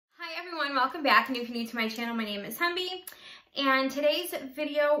welcome back. And if you're new to my channel, my name is Humbie. And today's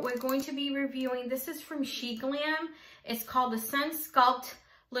video, we're going to be reviewing, this is from SHEGLAM. It's called the Sun Sculpt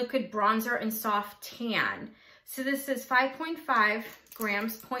Liquid Bronzer and Soft Tan. So this is 5.5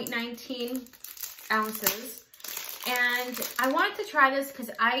 grams, 0.19 ounces. And I wanted to try this because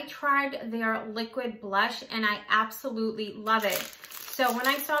I tried their liquid blush and I absolutely love it. So when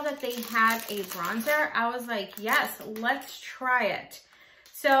I saw that they had a bronzer, I was like, yes, let's try it.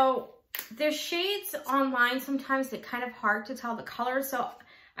 So there's shades online, sometimes they're kind of hard to tell the color. So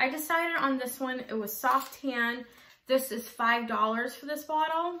I decided on this one, it was soft tan. This is $5 for this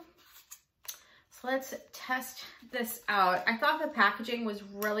bottle. So let's test this out. I thought the packaging was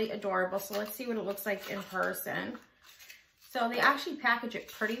really adorable. So let's see what it looks like in person. So they actually package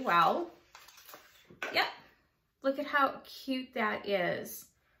it pretty well. Yep. Look at how cute that is.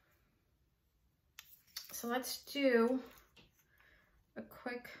 So let's do a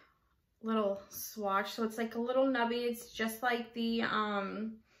quick little swatch. So it's like a little nubby. It's just like the,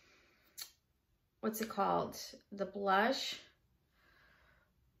 what's it called? The blush.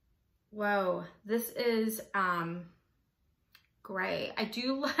 Whoa, this is gray. I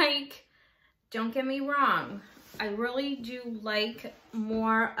do like, don't get me wrong, I really do like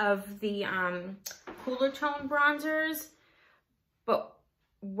more of the cooler tone bronzers, but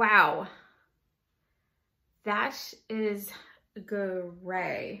wow, that is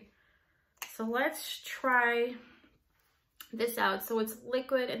gray. So let's try this out. So it's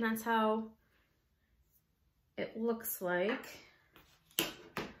liquid and that's how it looks like.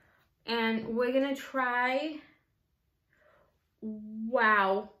 And we're gonna try,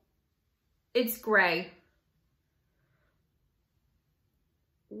 wow, it's gray.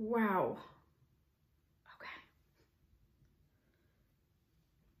 Wow.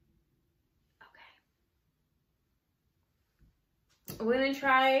 Okay. We're gonna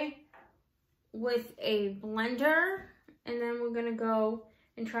try with a blender and then we're gonna go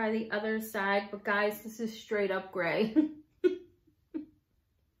and try the other side. But guys, this is straight up gray.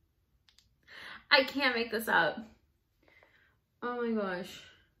 I can't make this up. Oh my gosh.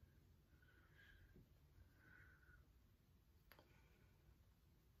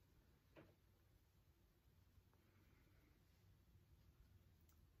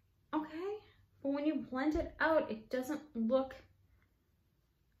 Okay, but when you blend it out, it doesn't look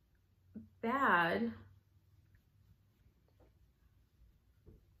bad.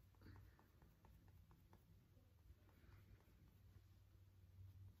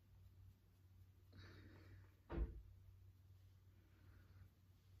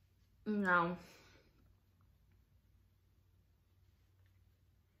 No.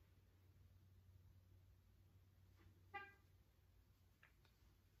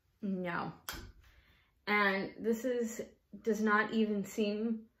 No. And this does not even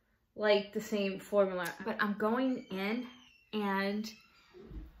seem like the same formula, but I'm going in and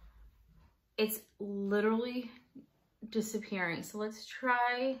it's literally disappearing. So let's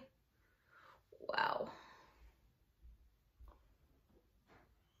try, wow.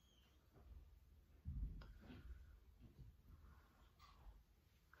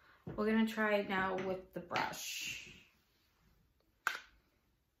 We're gonna try it now with the brush.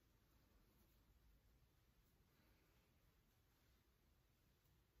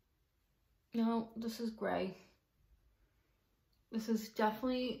 No, this is gray. This is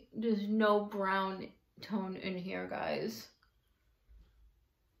definitely, there's no brown tone in here, guys.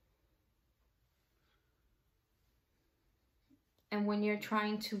 And when you're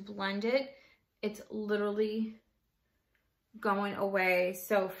trying to blend it, it's literally going away.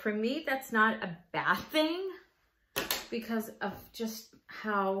 So for me, that's not a bad thing because of just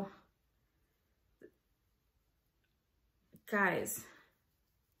how, guys,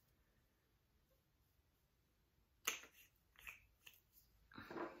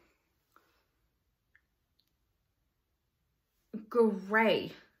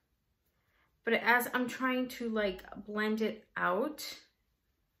 gray. But as I'm trying to like blend it out,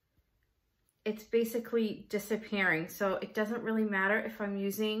 it's basically disappearing. So it doesn't really matter if I'm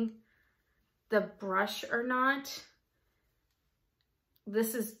using the brush or not.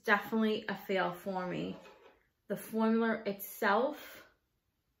 This is definitely a fail for me. The formula itself,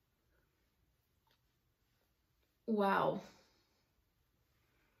 wow.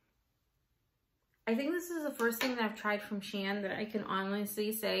 I think this is the first thing that I've tried from Shein that I can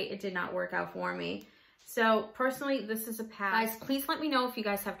honestly say it did not work out for me. So personally, this is a pass. Guys, please let me know if you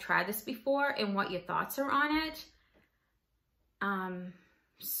guys have tried this before and what your thoughts are on it.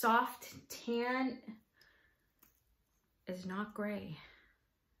 Soft tan is not gray.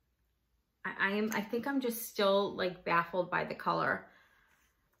 I think I'm just still like baffled by the color.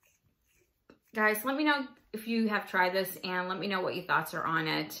 Guys, let me know if you have tried this and let me know what your thoughts are on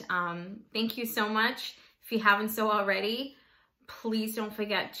it. Thank you so much. If you haven't so already, please don't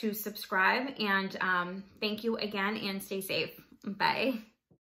forget to subscribe, and thank you again, and stay safe. Bye.